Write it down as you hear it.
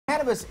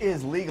cannabis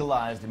is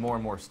legalized in more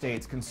and more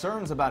states,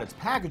 concerns about its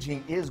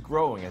packaging is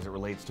growing as it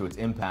relates to its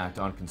impact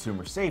on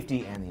consumer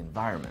safety and the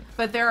environment.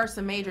 But there are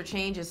some major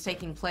changes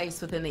taking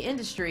place within the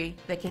industry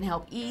that can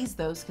help ease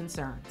those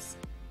concerns.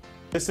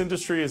 This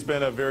industry has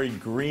been a very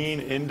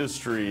green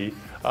industry,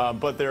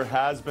 but there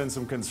has been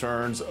some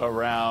concerns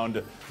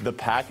around the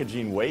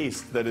packaging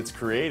waste that it's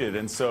created.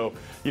 And so,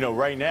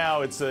 right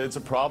now it's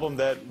a problem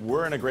that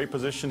we're in a great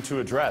position to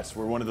address.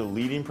 We're one of the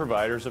leading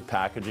providers of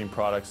packaging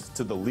products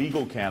to the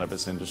legal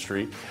cannabis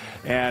industry,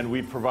 and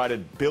we've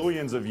provided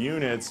billions of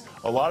units.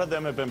 A lot of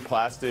them have been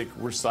plastic,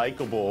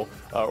 recyclable,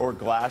 or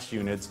glass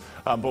units.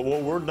 But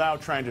what we're now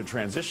trying to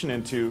transition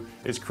into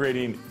is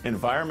creating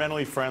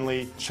environmentally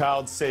friendly,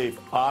 child-safe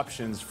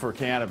options for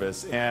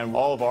cannabis, and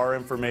all of our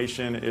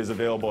information is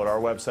available at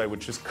our website,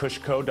 which is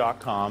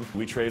KushCo.com.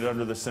 We trade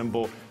under the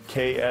symbol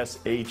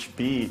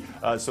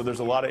KSHB, so there's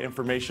a lot of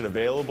information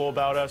available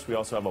about us. We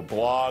also have a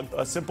blog.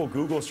 A simple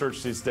Google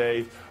search these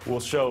days will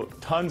show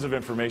tons of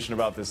information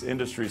about this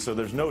industry, so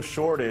there's no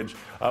shortage,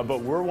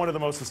 but we're one of the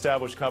most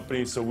established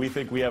companies, so we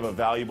think we have a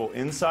valuable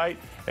insight,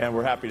 and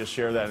we're happy to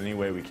share that any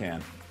way we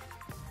can.